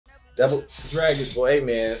Double Dragons, boy, hey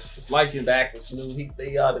man, it's like you're back with new heat.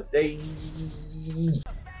 They are the days.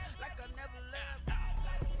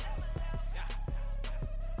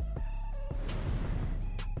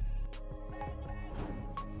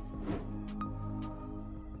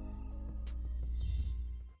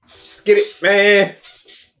 Let's get it, man.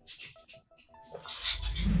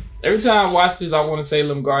 Every time I watch this, I want to say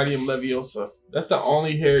Wingardium Leviosa. That's the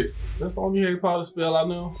only Harry Potter spell I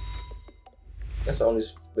know. That's the only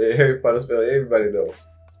Harry Potter spell everybody know.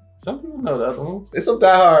 Some people know the other ones. There's some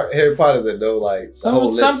diehard Harry Potters that know like the whole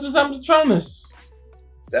list. Something Atronus.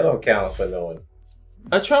 That don't count for knowing.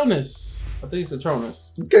 Atronus. I think it's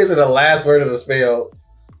Atronus. In case of the last word of the spell.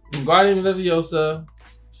 Wingardium Leviosa.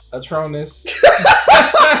 Atronus.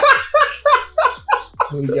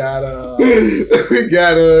 We got nah.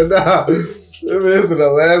 This is the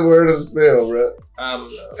last word of the spell, bro. I don't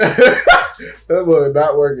know. That was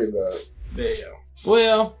not working, though. Damn.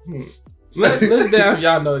 Well, let's down if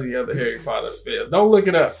y'all know the other Harry Potter spells. Don't look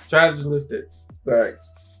it up. Try to just list it.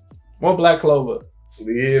 Thanks. One Black Clover.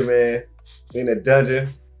 Yeah, man. In a dungeon.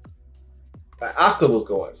 Like, Asta was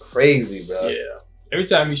going crazy, bro. Yeah. Every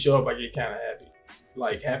time he show up, I get kind of happy.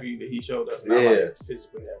 Like, happy that he showed up. Yeah. Like,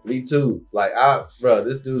 physically happy. Me too. Like, bro,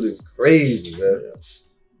 this dude is crazy, bro.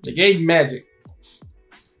 Yeah. Negating magic.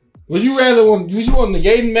 Would you want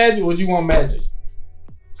negating magic or would you want magic?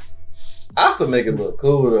 I still make it look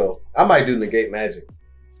cool though. I might do negate magic.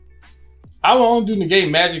 I would only do negate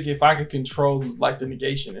magic if I could control like the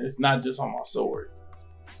negation and it's not just on my sword.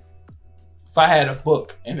 If I had a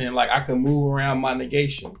book and then like I could move around my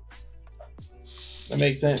negation. That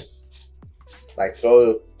makes sense. Like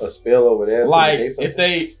throw a spell over there. Like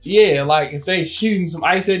if they shooting some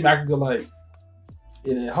ice at me, I could go like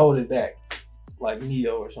and then hold it back. Like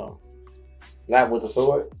Neo or something. Not with the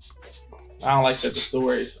sword? I don't like that the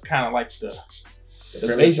sword is kind of like the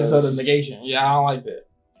basis of the negation. Yeah, I don't like that.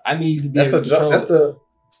 I need to be able to control it.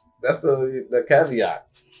 That's the caveat.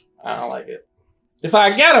 I don't like it. If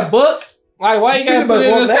I got a book, like why you gotta put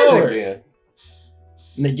it in the sword? Then.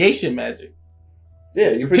 Negation magic.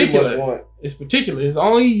 Yeah, you pretty much want. It's particular. It's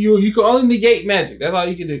only you can only negate magic. That's all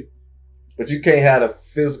you can do. But you can't have the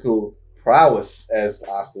physical prowess as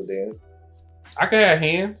Asta then. I can have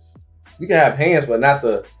hands. You can have hands, but not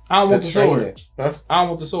the. I don't want the sword. Huh? I don't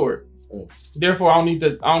want the sword. Therefore, I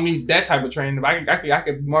don't need that type of training. I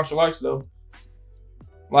can martial arts though.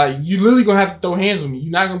 Like you literally gonna have to throw hands on me.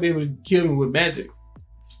 You're not gonna be able to kill me with magic.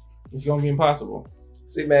 It's gonna be impossible.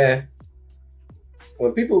 See, man,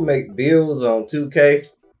 when people make builds on 2K,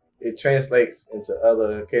 it translates into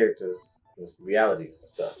other characters' realities and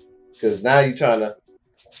stuff. Because now you're trying to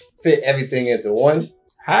fit everything into one.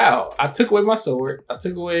 How? I took away my sword. I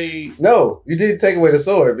took away... No, you didn't take away the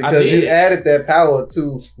sword because you added that power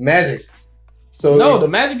to magic. So no, the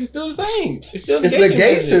magic is still the same. It's still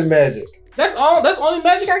negation magic. That's all. That's the only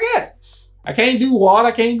magic I got. I can't do water.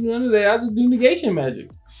 I can't do none of that. I just do negation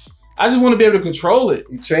magic. I just want to be able to control it.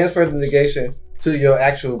 You transfer the negation to your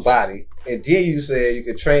actual body, and then you said you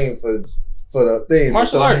could train for the things.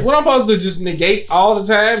 Martial arts. What I'm supposed to just negate all the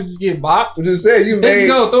time? Just get bopped? I'm just saying you made.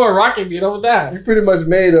 Let's go throw a rocket beat over that. You pretty much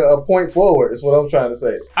made a point forward. Is what I'm trying to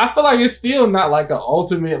say. I feel like you're still not like an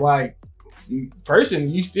ultimate like person.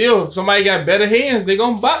 You still, if somebody got better hands, they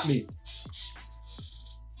gonna bop me.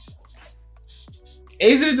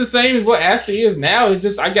 Isn't it the same as what Asta is now? It's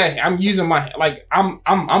just I'm using my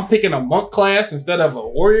I'm picking a monk class instead of a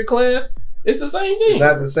warrior class. It's the same thing. It's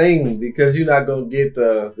not the same because you're not gonna get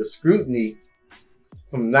the scrutiny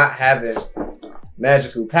from not having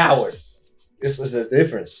magical powers. It's a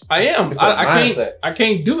difference. I am. I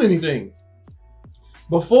can't do anything.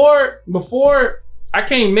 Before I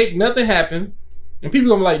can't make nothing happen, and people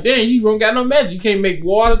gonna be like, "Damn, you don't got no magic. You can't make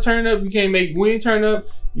water turn up. You can't make wind turn up.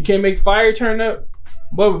 You can't make fire turn up."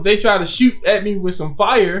 But if they try to shoot at me with some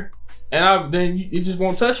fire, and then it just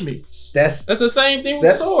won't touch me. That's the same thing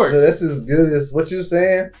with the sword. That's as good as what you're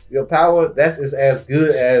saying. Your power, that's as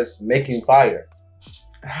good as making fire.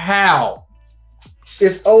 How?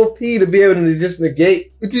 It's OP to be able to just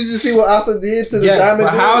negate. Did you just see what Asta did to the diamond?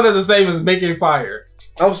 But how is it the same as making fire?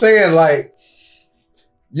 I'm saying like,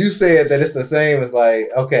 you said that it's the same as like,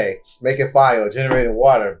 okay, making fire or generating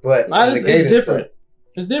water, but it's different. Stuff.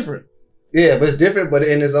 It's different. Yeah, but it's different, but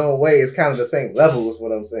in its own way, it's kind of the same level is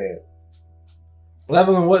what I'm saying.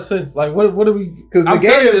 Level in what sense? Like, what do we... Because the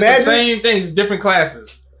game it's the same thing. It's different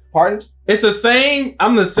classes. Pardon? It's the same...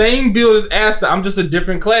 I'm the same build as Asta. I'm just a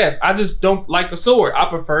different class. I just don't like a sword. I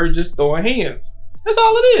prefer just throwing hands. That's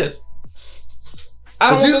all it is.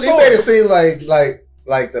 I don't want the sword. You made it seem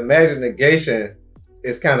like the magic negation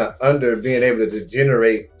is kind of under being able to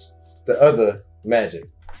generate the other magic.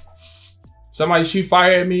 Somebody shoot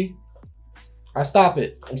fire at me, I stop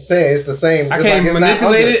it. I'm saying it's the same. I can't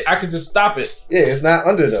manipulate it. I can just stop it. Yeah, it's not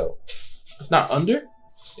under though. It's not under?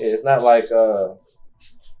 Yeah, it's not like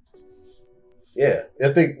yeah. I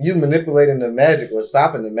think you manipulating the magic or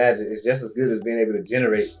stopping the magic is just as good as being able to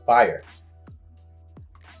generate fire.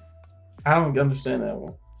 I don't understand that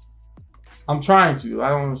one. I'm trying to. I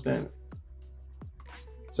don't understand it.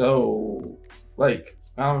 So, like,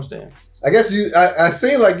 I don't understand. I guess I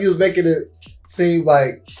seem like you was making it seem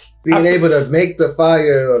like being able to make the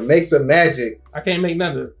fire or make the magic. I can't make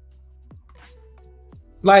none of it.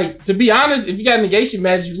 Like, to be honest, if you got negation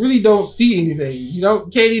magic, you really don't see anything. You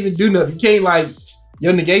can't even do nothing. You can't, like,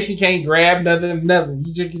 your negation can't grab nothing.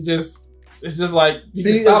 You just it's just like, you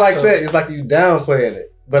see, it's like stuff. That. It's like you downplaying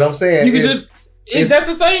it. But I'm saying you can that's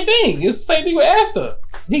the same thing. It's the same thing with Asta.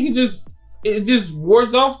 It just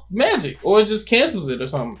wards off magic, or it just cancels it or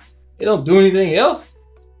something. It don't do anything else.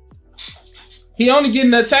 He only getting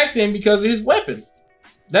the attacks in because of his weapon.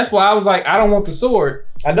 That's why I was like, I don't want the sword.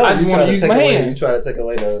 I know. I just want to use my hands. You try to take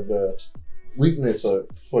away the weakness or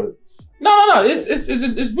for the. No. It's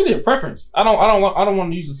really a preference. I don't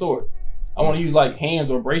want to use the sword. I want to use like hands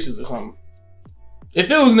or braces or something. If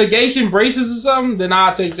it was negation braces or something, then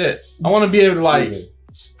I'll take that. I want to be able to like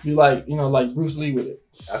be like, like Bruce Lee with it.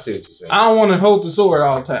 I see what you're saying. I don't want to hold the sword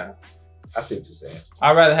all the time. I see what you're saying.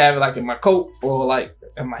 I'd rather have it like in my coat or like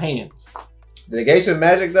in my hands. The negation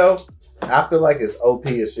magic though, I feel like it's OP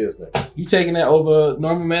as shiznit. You taking that over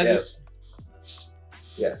normal magic?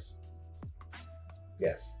 Yes.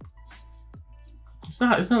 It's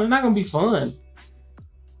not gonna be fun.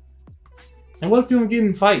 And what if you don't get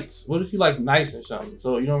in fights? What if you like nice or something?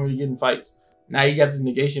 So you don't really get in fights. Now you got this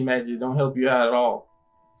negation magic that don't help you out at all.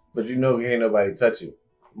 But you know ain't nobody touch you.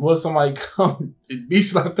 What if somebody come and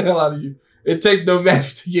beast slap the hell out of you? It takes no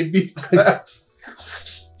magic to get beast slaps.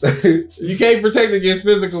 You can't protect against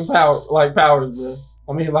physical powers, bro.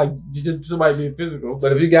 I mean, like, just somebody being physical.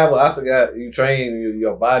 But if you got what Asa got, you train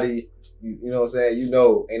your body. You know what I'm saying? You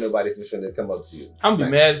know, ain't nobody finna come up to you. I'm gonna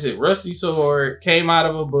be mad as shit. Rusty sword came out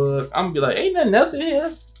of a book. I'm gonna be like, ain't nothing else in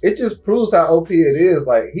here. It just proves how OP it is.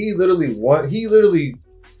 Like he literally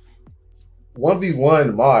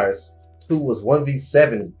 1v1 Mars, who was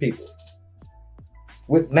 1v7 people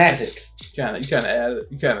with magic. You kind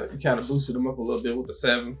of boosted him up a little bit with the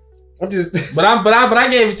 7. I'm just, but I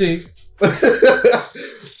gave it to you.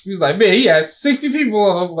 He was like, man, he had 60 people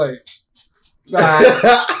on. I was like, nah.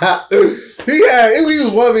 he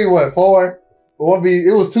was 1v1 4. 1v.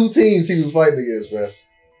 It was 2 teams he was fighting against, bro.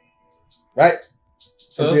 Right.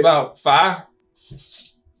 So it's about 5,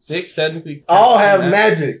 6, 7 people. All have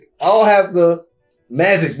magic. All have the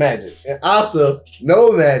magic. And Asta,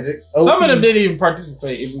 no magic. OP. Some of them didn't even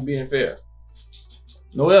participate, if we're being fair.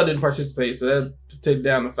 Noel didn't participate, so that take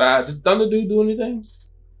down to 5. Did Thunder Dude do anything?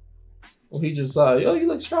 Well, he just saw, yo, you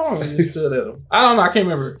look strong, and just stood at him. I don't know, I can't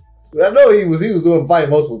remember. I know he was doing fighting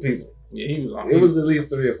multiple people. Yeah, he was on. It was at least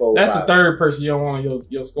 3 or 4. That's 5. The third person you don't want on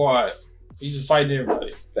your squad. He's just fighting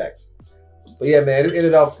everybody. Facts. But yeah, man, it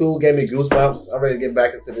ended off cool. Gave me goosebumps. I'm ready to get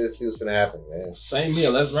back into this. See what's gonna happen, man. Same here.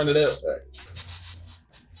 Let's run it up. Right.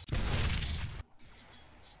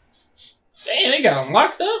 Damn, they got him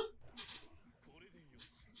locked up.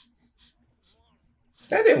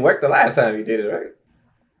 That didn't work the last time you did it, right?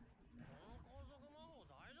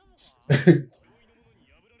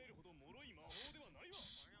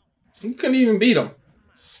 You couldn't even beat him.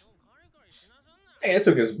 Man, it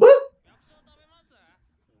took his book.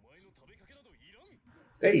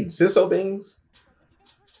 They eat siso beans.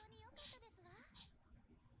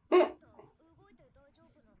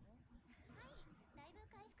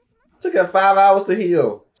 Took her 5 hours to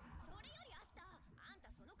heal.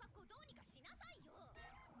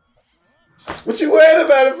 What you worried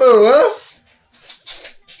about it for, huh?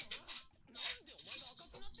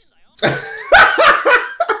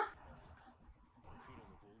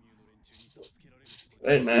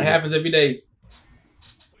 Hey man, it happens every day.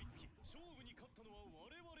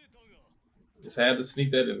 Just had to sneak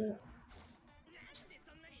that in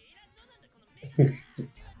there.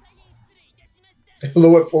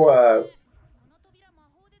 Lower 4 eyes.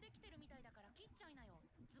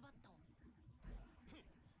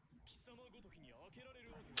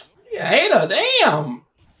 Yeah, hater, damn.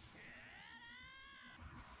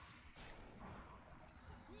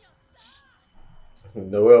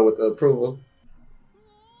 Noel with the approval.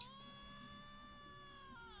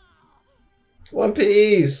 One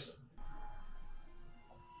Piece.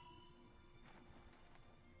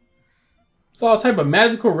 It's all type of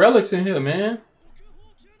magical relics in here, man.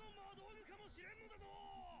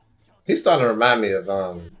 He's starting to remind me of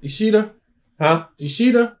Ishida. Huh?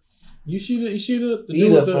 Ishida. You shoot it.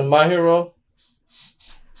 Ida from My Hero.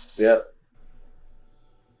 Yep.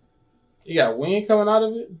 You got wind coming out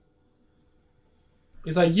of it.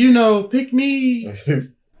 It's like, you know, pick me.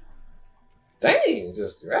 Dang,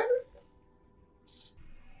 just grab it.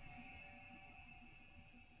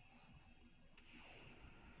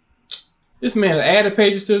 This man added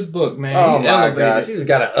pages to his book, man. Oh He's my elevated. gosh, he just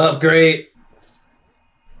got an upgrade.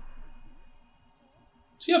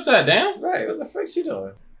 She upside down? Right, what the frick she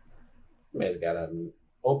doing? Man's got an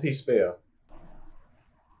OP spell.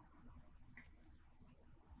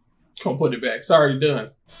 Don't put it back. It's already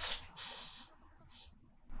done.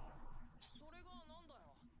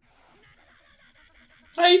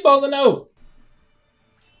 How you supposed to know?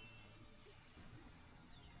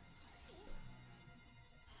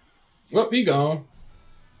 Oh, he gone.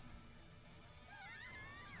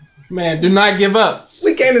 Man, do not give up.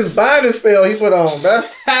 We can't just bind the spell he put on, bro.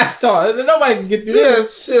 Nobody can get through Yeah,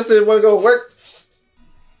 this. sister didn't want to go work.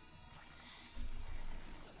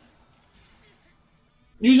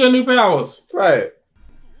 Use your new powers. Right.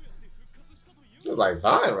 It's like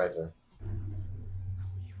Vine right there.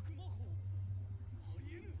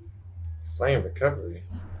 Flame recovery.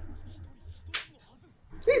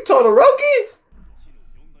 He Todoroki?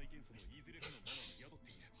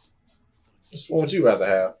 Which one would you rather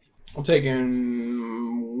have? I'm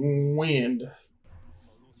taking wind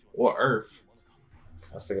or earth.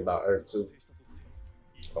 I was thinking about earth too.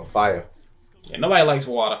 Or fire. Yeah, nobody likes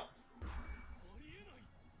water.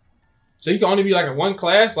 So you can only be like in one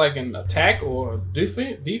class, like in attack or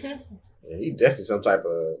defense? Yeah, he definitely some type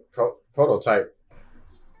of prototype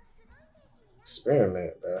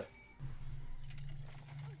experiment, bro.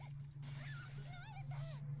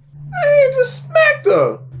 Hey, just smacked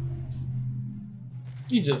him.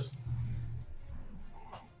 He just...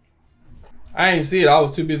 I ain't see it. I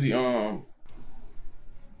was too busy. Go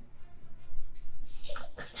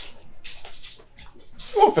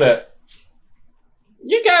for that.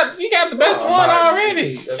 You got the best one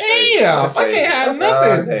already. Damn, I can't have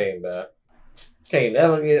nothing. Dang, bro. Can't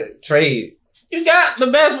never get trade. You got the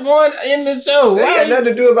best one in the show. They had nothing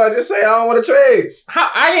to do about it. Just say I don't want to trade. How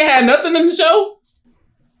I ain't had nothing in the show?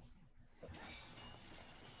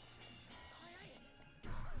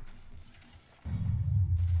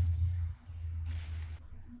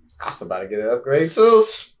 I was about to get an upgrade too.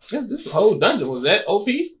 This whole dungeon was that OP?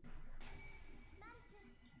 You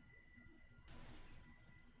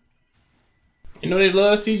know they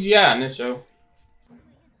love CGI in this show.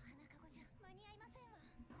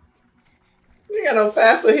 You got no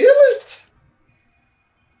faster healing?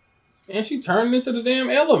 And she turned into the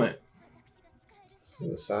damn element.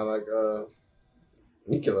 It sound like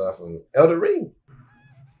Nicola from Elden Ring.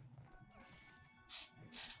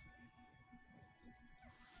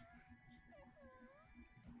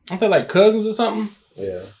 Aren't they like cousins or something?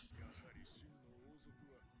 Yeah.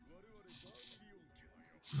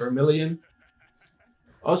 Vermilion.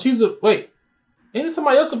 Oh, she's a... Wait. Ain't it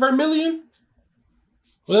somebody else a Vermilion?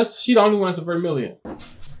 Well, she the only one that's a Vermilion.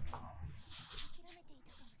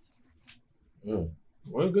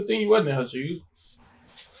 Well, good thing you wasn't in her shoes.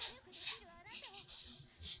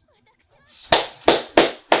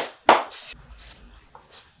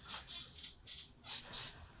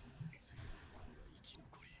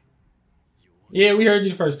 Yeah, we heard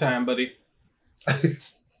you the first time, buddy.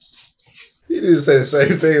 You need to say the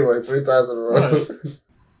same thing like 3 times in a row. Right.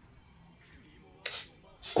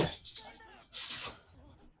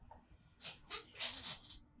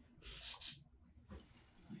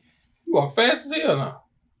 You walk fast as hell now.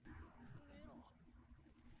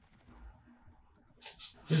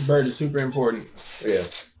 This bird is super important. Yeah.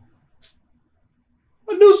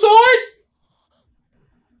 A new sword?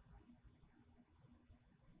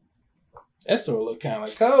 That sword look kind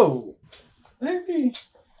of cold. Maybe.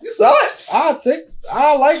 You saw it?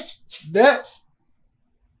 I like that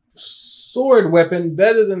sword weapon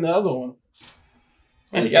better than the other one.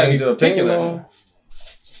 And you gotta be particular.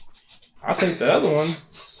 I'll take the other one.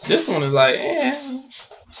 This one is like, eh.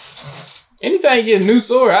 Anytime you get a new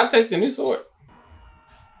sword, I'll take the new sword.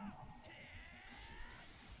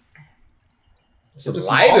 It's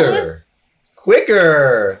lighter. It's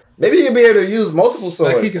quicker. Maybe he'll be able to use multiple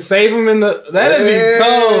swords. Like he can save him in the... That'd be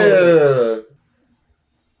cold.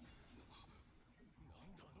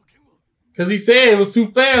 Because he said it was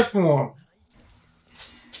too fast for him.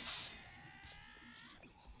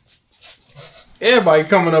 Everybody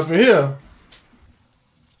coming up in here.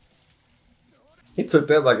 He took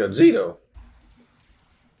that like a G though.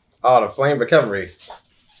 Oh, the flame recovery.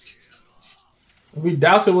 If we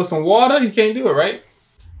douse it with some water, he can't do it, right?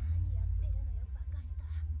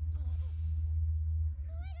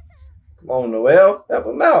 Come on, Noelle, help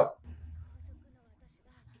him out.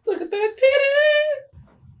 Look at that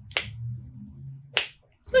titty.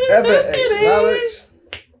 Look at Ever that titty. acknowledge.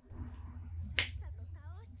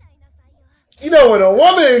 You know when a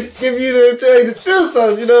woman give you to tell you to do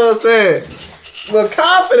something, you know what I'm saying? With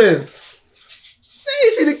confidence. They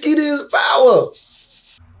see the key to his power.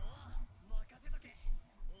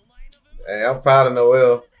 Hey, I'm proud of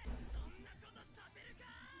Noelle.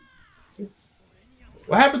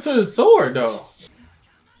 What happened to his sword though?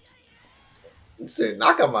 He said,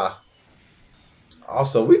 knock him out.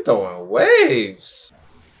 Also, we throwing waves.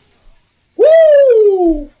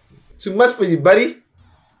 Woo! Too much for you, buddy.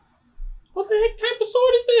 What the heck type of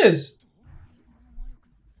sword is this?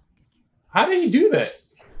 How did he do that?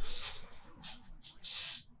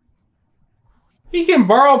 He can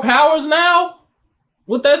borrow powers now?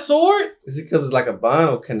 With that sword? Is it because it's like a bond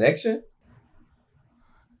or connection?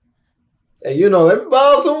 Hey, you know, let me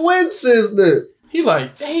borrow some wind sizzler. He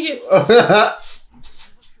like, dang it.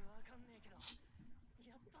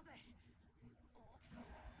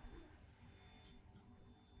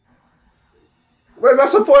 Where's our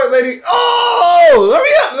support lady? Oh,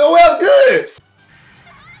 hurry up. Noelle,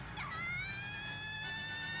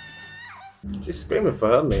 good. She's screaming for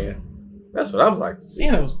her man. That's what I'm like.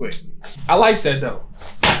 Yeah, that was quick. I like that though.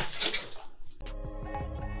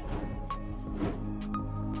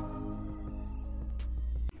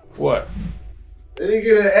 What? Let me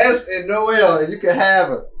get an S in Noelle and you can have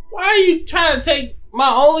her. Why are you trying to take my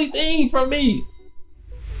only thing from me?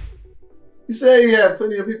 You said you had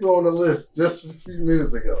plenty of people on the list just a few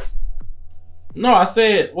minutes ago. No, I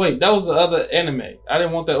said, wait, that was the other anime. I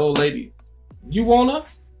didn't want that old lady. You want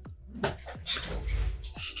her?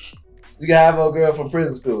 You can have a girl from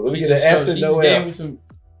prison school. Let me get an S in Noelle.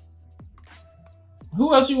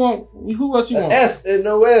 Who else you want? Who else you want? S in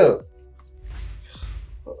Noelle.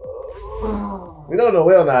 We don't know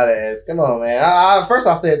Noelle not an S. Come on, man. First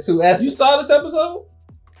I said 2 S's. You saw this episode?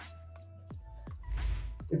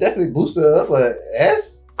 It definitely boosted her up, but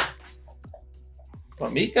S?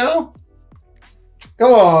 Miko?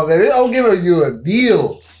 Come on, man. I'm giving you a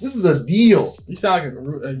deal. This is a deal. You sound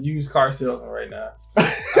like a used car salesman right now.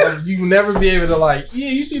 You never be able to like, yeah,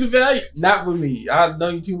 you see the value? Not with me. I've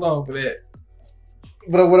known you too long for that.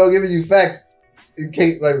 But when I'm giving you facts, you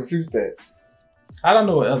can't like refute that. I don't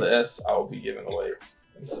know what other S I will be giving away.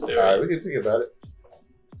 Alright, we can think about it.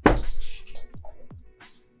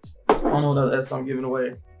 I don't know what other S I'm giving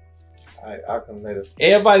away. Alright, I'll come later.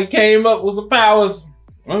 Everybody came up with some powers.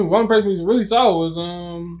 One person we really saw was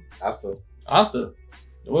Asta.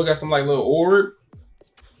 The one got some like little orb.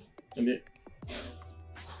 And then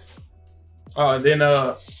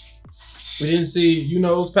we didn't see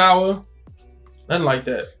Yuno's power. Nothing like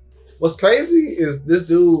that. What's crazy is this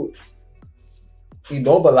dude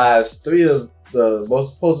immobilized 3 of the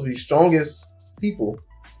most supposed to be strongest people.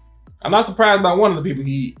 I'm not surprised by one of the people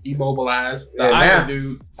he immobilized. The Iron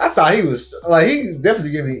Dude. I thought he was like, he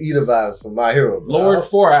definitely gave me Ida vibes from My Hero. Lord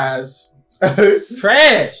Four Eyes.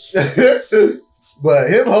 Trash. But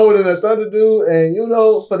him holding a Thunder Dude and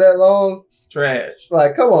Yuno for that long. Trash.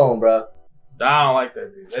 Like, come on, bro. I don't like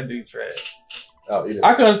that dude. That dude trash. Oh,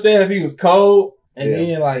 I could understand if he was cold and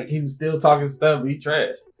then like he was still talking stuff, but he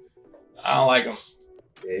trash. I don't like him.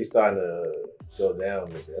 Yeah, he's starting to go down a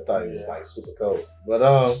little bit. I thought he was like super cold. But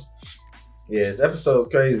yeah, this episode's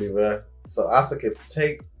crazy, bro. So Asa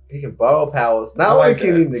he can borrow powers. Not only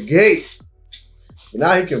can he negate, but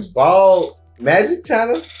now he can borrow magic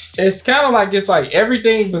kind of. It's kind of like, it's like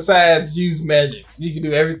everything besides use magic. You can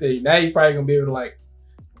do everything. Now you're probably gonna be able to like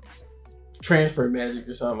transfer magic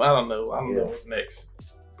or something. I don't know. I don't know what's next.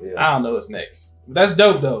 Yeah. I don't know what's next. That's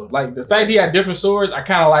dope though. Like the fact he had different swords, I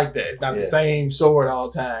kind of like that. It's not the same sword all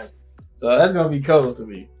the time. So that's gonna be cool to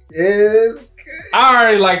me. Yes. I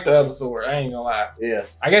already like the other sword. I ain't gonna lie. Yeah.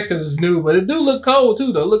 I guess because it's new, but it do look cold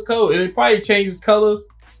too though. Look cold. And it probably changes colors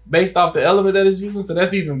based off the element that it's using. So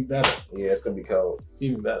that's even better. Yeah, it's gonna be cold.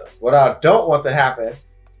 Even better. What I don't want to happen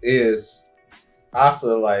is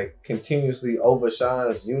Asa like continuously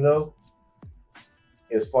overshines Yuno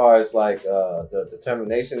as far as like the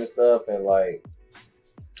determination and stuff, and like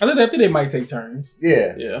I think they might take turns.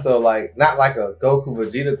 Yeah. Yeah. So like not like a Goku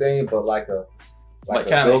Vegeta thing, but like a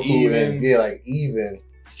kind of even. Like even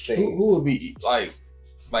thing. Who would be like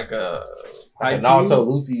a Naruto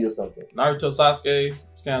Luffy or something? Naruto Sasuke.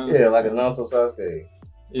 Kind of. Yeah, like a Naruto Sasuke.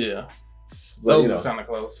 Yeah. Those are kind of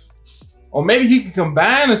close. Or maybe he can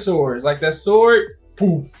combine the swords. Like that sword,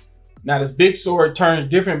 poof. Now this big sword turns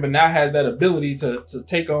different, but now has that ability to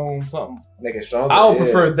take on something. Make it stronger. I would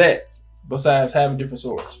prefer that besides having different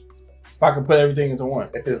swords. If I could put everything into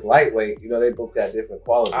one. If it's lightweight, you know, they both got different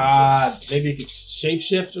qualities. Maybe it could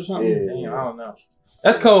shapeshift or something. Yeah, damn, I don't know.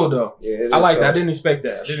 That's cold though. Yeah, I like that. I didn't expect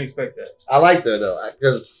that. I like that though,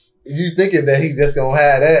 because you thinking that he just gonna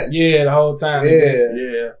have that. Yeah, the whole time.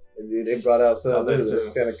 Yeah. And then they brought out something new.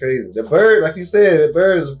 That's kind of crazy. The bird, like you said, the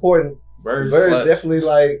bird is important. Bird definitely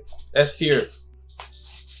like S tier.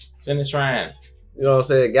 It's in the shrine. You know what I'm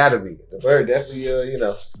saying? Gotta be. The bird definitely, you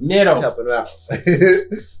know, helping him out.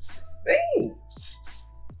 Dang.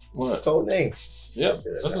 What's a cold name? Yep.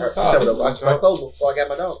 That's what it's called. I closed before I got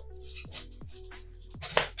my dog.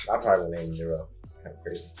 I probably named Nero. It's kind of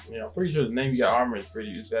crazy. Yeah, I'm pretty sure the name you got armor is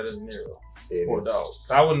better than Nero. Poor dog.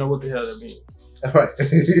 I wouldn't know what the hell that means.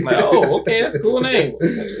 Right. Like, oh, okay, that's a cool name.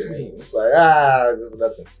 It's like, just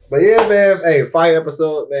nothing. But yeah, man, hey, fire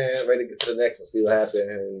episode, man. Ready to get to the next one, see what happens.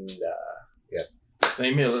 And yeah.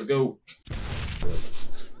 Same here, let's go.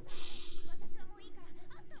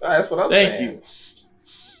 That's what I'm saying. Thank you.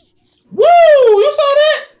 Woo! You saw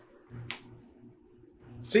that?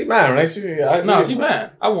 She mine, right? No, she mine.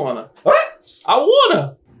 I want her. What? I want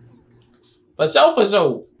her. For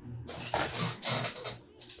sure.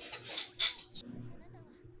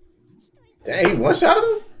 Dang, he one shot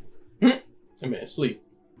him? That man sleep.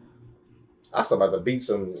 I was about to beat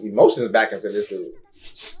some emotions back into this dude.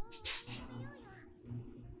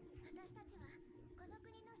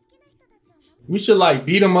 We should like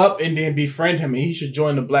beat him up and then befriend him, and he should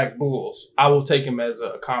join the Black Bulls. I will take him as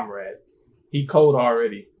a comrade. He cold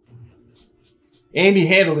already. And he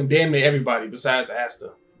handling damn near everybody besides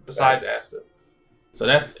Asta. So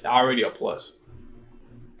that's already a plus.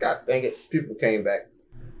 God dang it. People came back.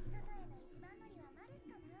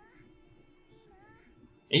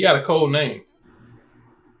 He got a cold name.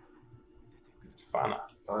 Fana.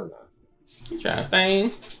 He trying to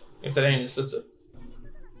stain. If that ain't his sister.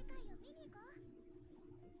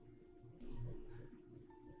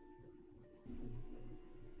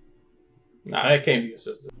 Nah, that can't be his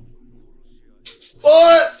sister.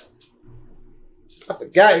 What? I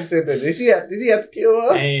forgot he said that. Did he have to kill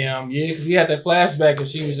her? Damn, yeah, because he had that flashback and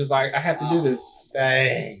she was just like, I have to do this.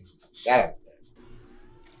 Dang. Got him.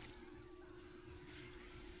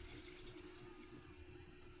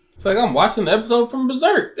 It's like I'm watching the episode from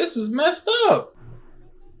Berserk. This is messed up.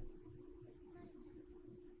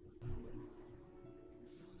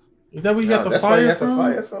 Is that where you got the fire from? The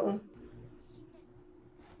fire from?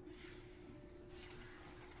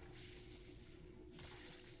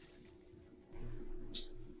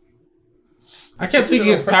 I kept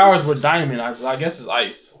thinking his powers were diamond. I guess it's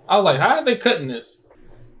ice. I was like, how are they cutting this?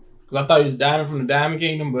 Because I thought he was diamond from the Diamond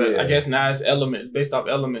Kingdom, but I guess now it's elements, based off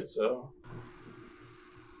elements, so.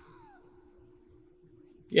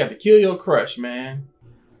 You have to kill your crush, man.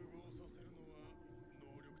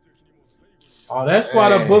 Oh, that's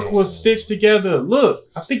why the book was stitched together. Look,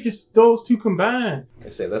 I think it's those two combined. They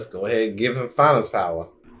said, let's go ahead and give him finals power.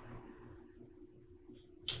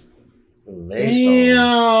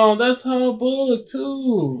 Damn, that's her book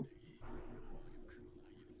too.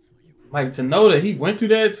 Like, to know that he went through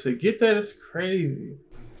that to get that is crazy.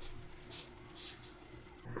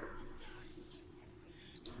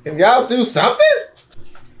 Can y'all do something?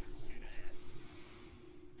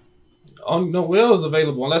 Oh, no will is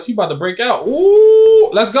available unless he about to break out.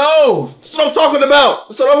 Ooh, let's go. That's what I'm talking about.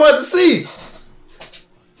 That's what I wanted to see.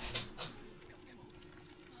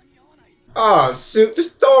 Oh, shit.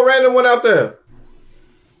 Just throw a random one out there.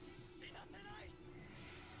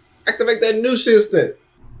 Activate that new shit stick.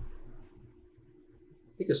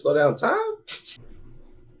 He can slow down time?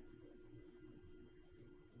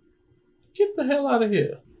 Get the hell out of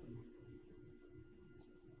here.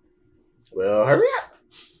 Well, hurry up.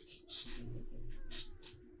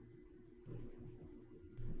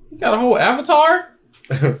 You got a whole avatar?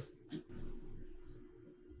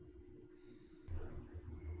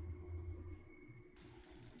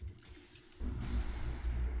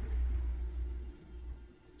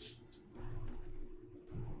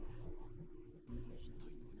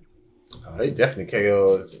 Oh, he definitely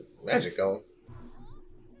KO'd magic on.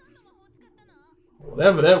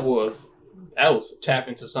 Whatever that was tap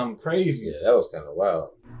into something crazy. Yeah, that was kind of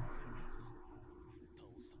wild.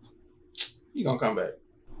 He gonna come back.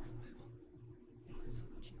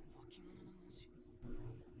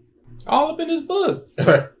 All up in his book. He's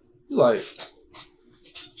like,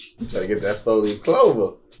 try to get that Foley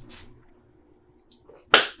Clover.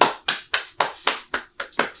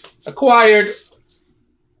 Acquired.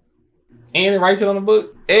 And it writes it on the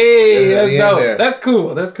book. Hey, that's dope. That's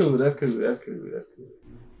cool. That's cool. That's cool. That's cool. That's cool.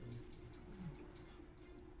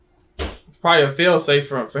 It's probably a fail-safe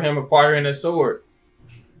for him acquiring that sword.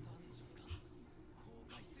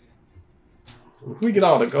 We get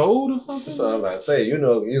all the gold or something? So I'm about to say, you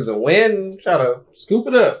know, use the wind, try to scoop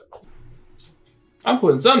it up. I'm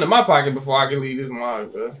putting something in my pocket before I can leave this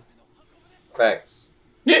mug, bro. Facts.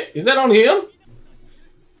 Yeah, is that on him?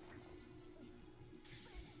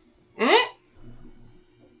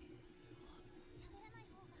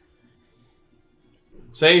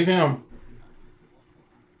 Save him.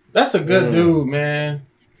 That's a good dude, man.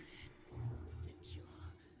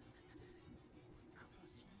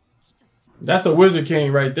 That's a Wizard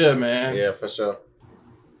King right there, man. Yeah, for sure.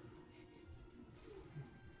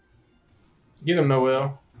 Get him,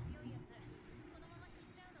 Noel.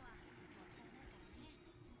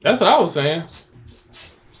 That's what I was saying. I was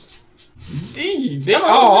saying he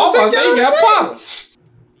got popped.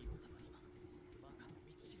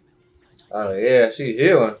 Oh yeah, she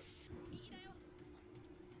healing.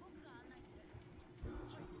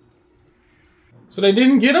 So they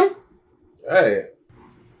didn't get him? Hey.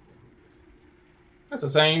 That's the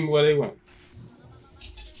same way they went.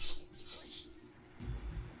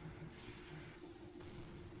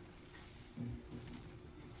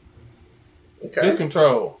 Okay. Good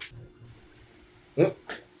control.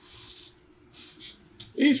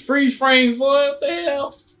 These freeze frames, boy, what the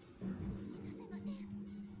hell?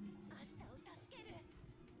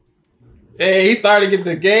 Hey, he started to get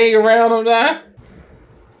the gang around him now.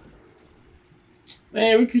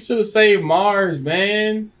 Man, we should have saved Mars,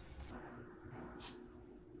 man.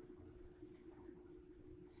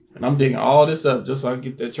 And I'm digging all this up just so I can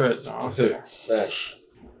get that treasure. I don't care.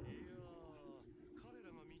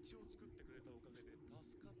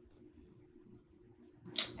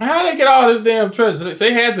 How they get all this damn treasure?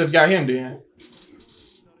 They had to have got him then.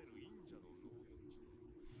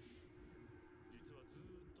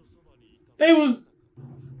 They was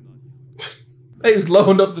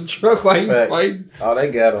loading up the truck while he was fighting. Oh, they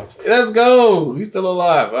got him. Let's go. He's still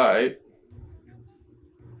alive. All right.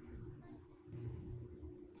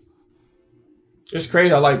 It's crazy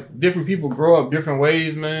how like different people grow up different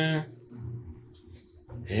ways, man.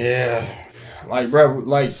 Yeah. Like, bro,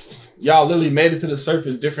 like y'all literally made it to the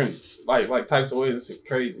surface different like types of ways. It's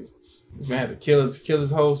crazy. This man had to kill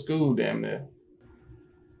his whole school damn near.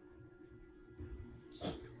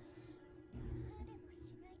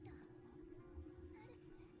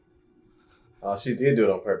 Oh, she did do it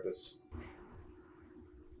on purpose.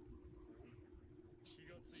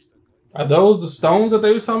 Are those the stones that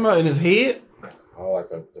they was talking about in his head? Oh, like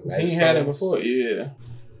the magic He had it before, yeah.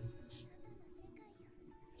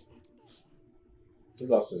 He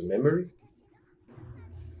lost his memory?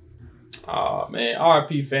 Oh man,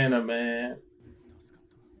 RP Phantom, man.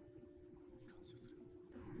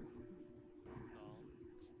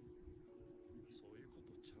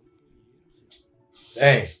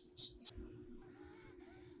 Dang.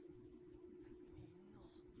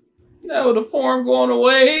 No, the form going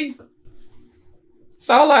away. That's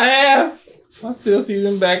all I have. I still see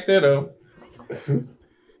them back there though.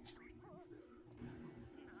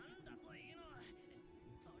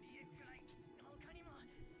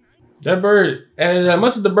 That bird, as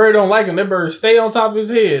much as the bird don't like him, that bird stay on top of his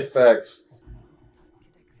head. Facts.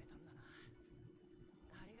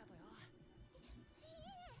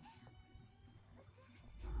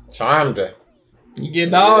 Charmed her. You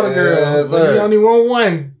getting all the girls, but sir. you only want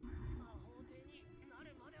one.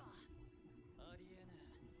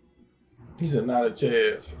 He said, not a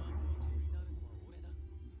chance.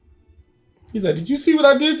 He said, did you see what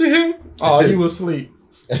I did to him? Oh, you was asleep.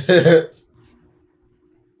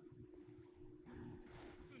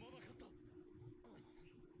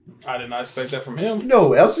 I did not expect that from him. You know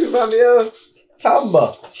who else remind me of?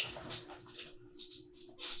 Tamba.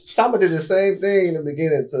 Tamba did the same thing in the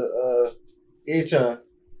beginning to Ichan.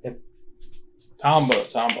 Tamba. I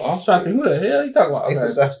was trying to see who the hell you talking about.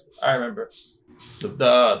 Okay. I remember.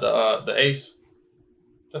 The ace.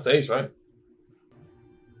 That's the ace, right?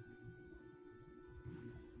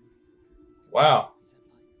 Wow.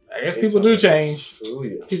 I guess people do change. Ooh,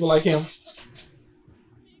 yeah. People like him.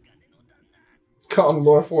 Calling the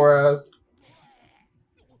Lord 4 Eyes.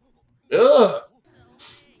 Ugh.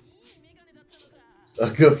 A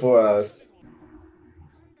good 4 Eyes.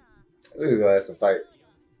 We're gonna have to fight.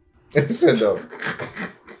 He said no.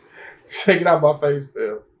 Shake it out my face,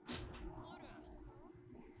 Phil.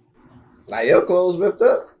 Like your clothes ripped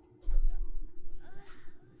up.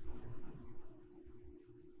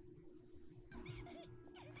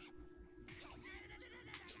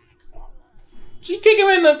 She kick him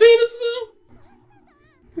in the penis?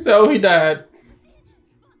 He said, oh, he died.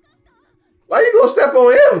 Why you gonna step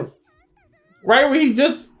on him? Right where he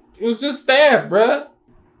was just stabbed, bruh.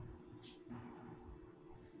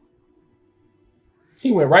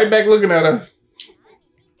 He went right back looking at her.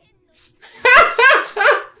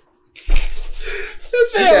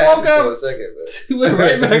 woke up for a second, man. he went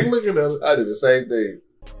right back looking at it. I did the same thing.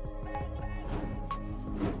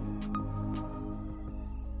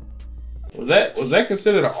 Was that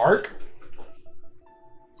considered an arc?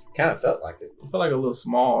 Kind of felt like it. I felt like a little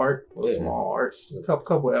small arc. Small arc. A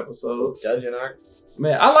couple episodes. Dungeon arc.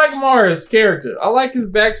 Man, I like Mars' character. I like his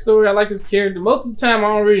backstory. I like his character. Most of the time, I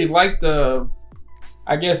don't really like the,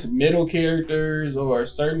 I guess, middle characters or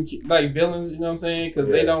certain like villains. You know what I'm saying? Because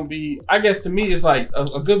they don't be. I guess to me, it's like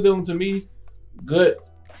a good villain to me. Good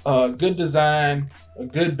design, a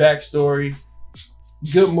good backstory,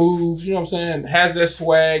 good moves. You know what I'm saying? Has that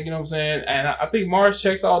swag. You know what I'm saying? And I think Mars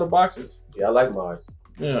checks all the boxes. Yeah, I like Mars.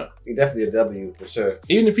 Yeah, he definitely a W for sure.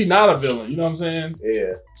 Even if he's not a villain, you know what I'm saying?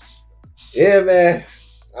 Yeah. Yeah, man.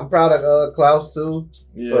 I'm proud of Klaus too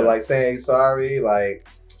for like saying he's sorry, like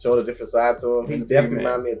showing a different side to him. He definitely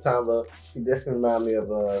remind me of Tamba. He definitely remind me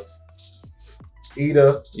of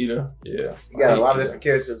Ida. Ida, yeah. He got a lot of different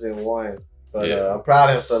characters in one. But I'm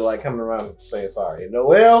proud of him for like coming around and saying sorry. And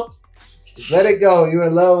Noelle, just let it go. You're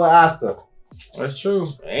in love with Asta. That's true.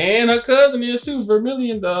 And her cousin is too,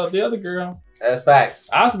 Vermilion, the other girl. That's facts.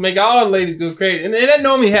 I also make all the ladies go crazy. And that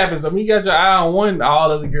normally happens. I mean, you got your eye on one, all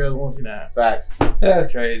the other girls want you now. Facts.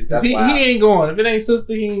 That's crazy. That's he ain't going. If it ain't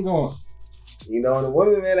sister, he ain't going. You know, and the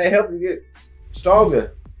women, man, they help you get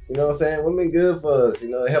stronger. You know what I'm saying? Women good for us. You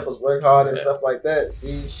know, they help us work hard and stuff like that.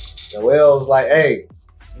 See, Noelle was like, hey,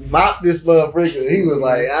 you mop this motherfucker. He was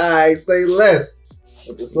like, I say less.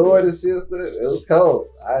 With the sword and shit, it was cold.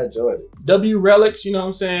 I enjoyed it. W relics, you know what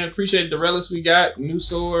I'm saying? Appreciate the relics we got. New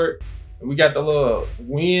sword. We got the little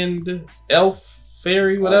wind elf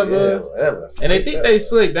fairy, whatever. Yeah, whatever. And they think they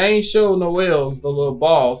slick. They ain't show Noelle's the little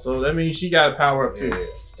ball, so that means she got a power up too. Yeah,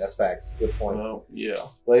 that's facts. Good point. Yeah.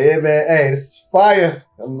 But yeah, man, hey, this is fire.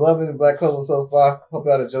 I'm loving the Black Clover so far. Hope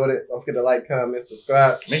y'all enjoyed it. Don't forget to like, comment,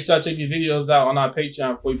 subscribe. Make sure y'all check these videos out on our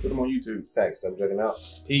Patreon before you put them on YouTube. Facts. I'm joking out.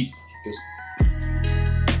 Peace. Peace.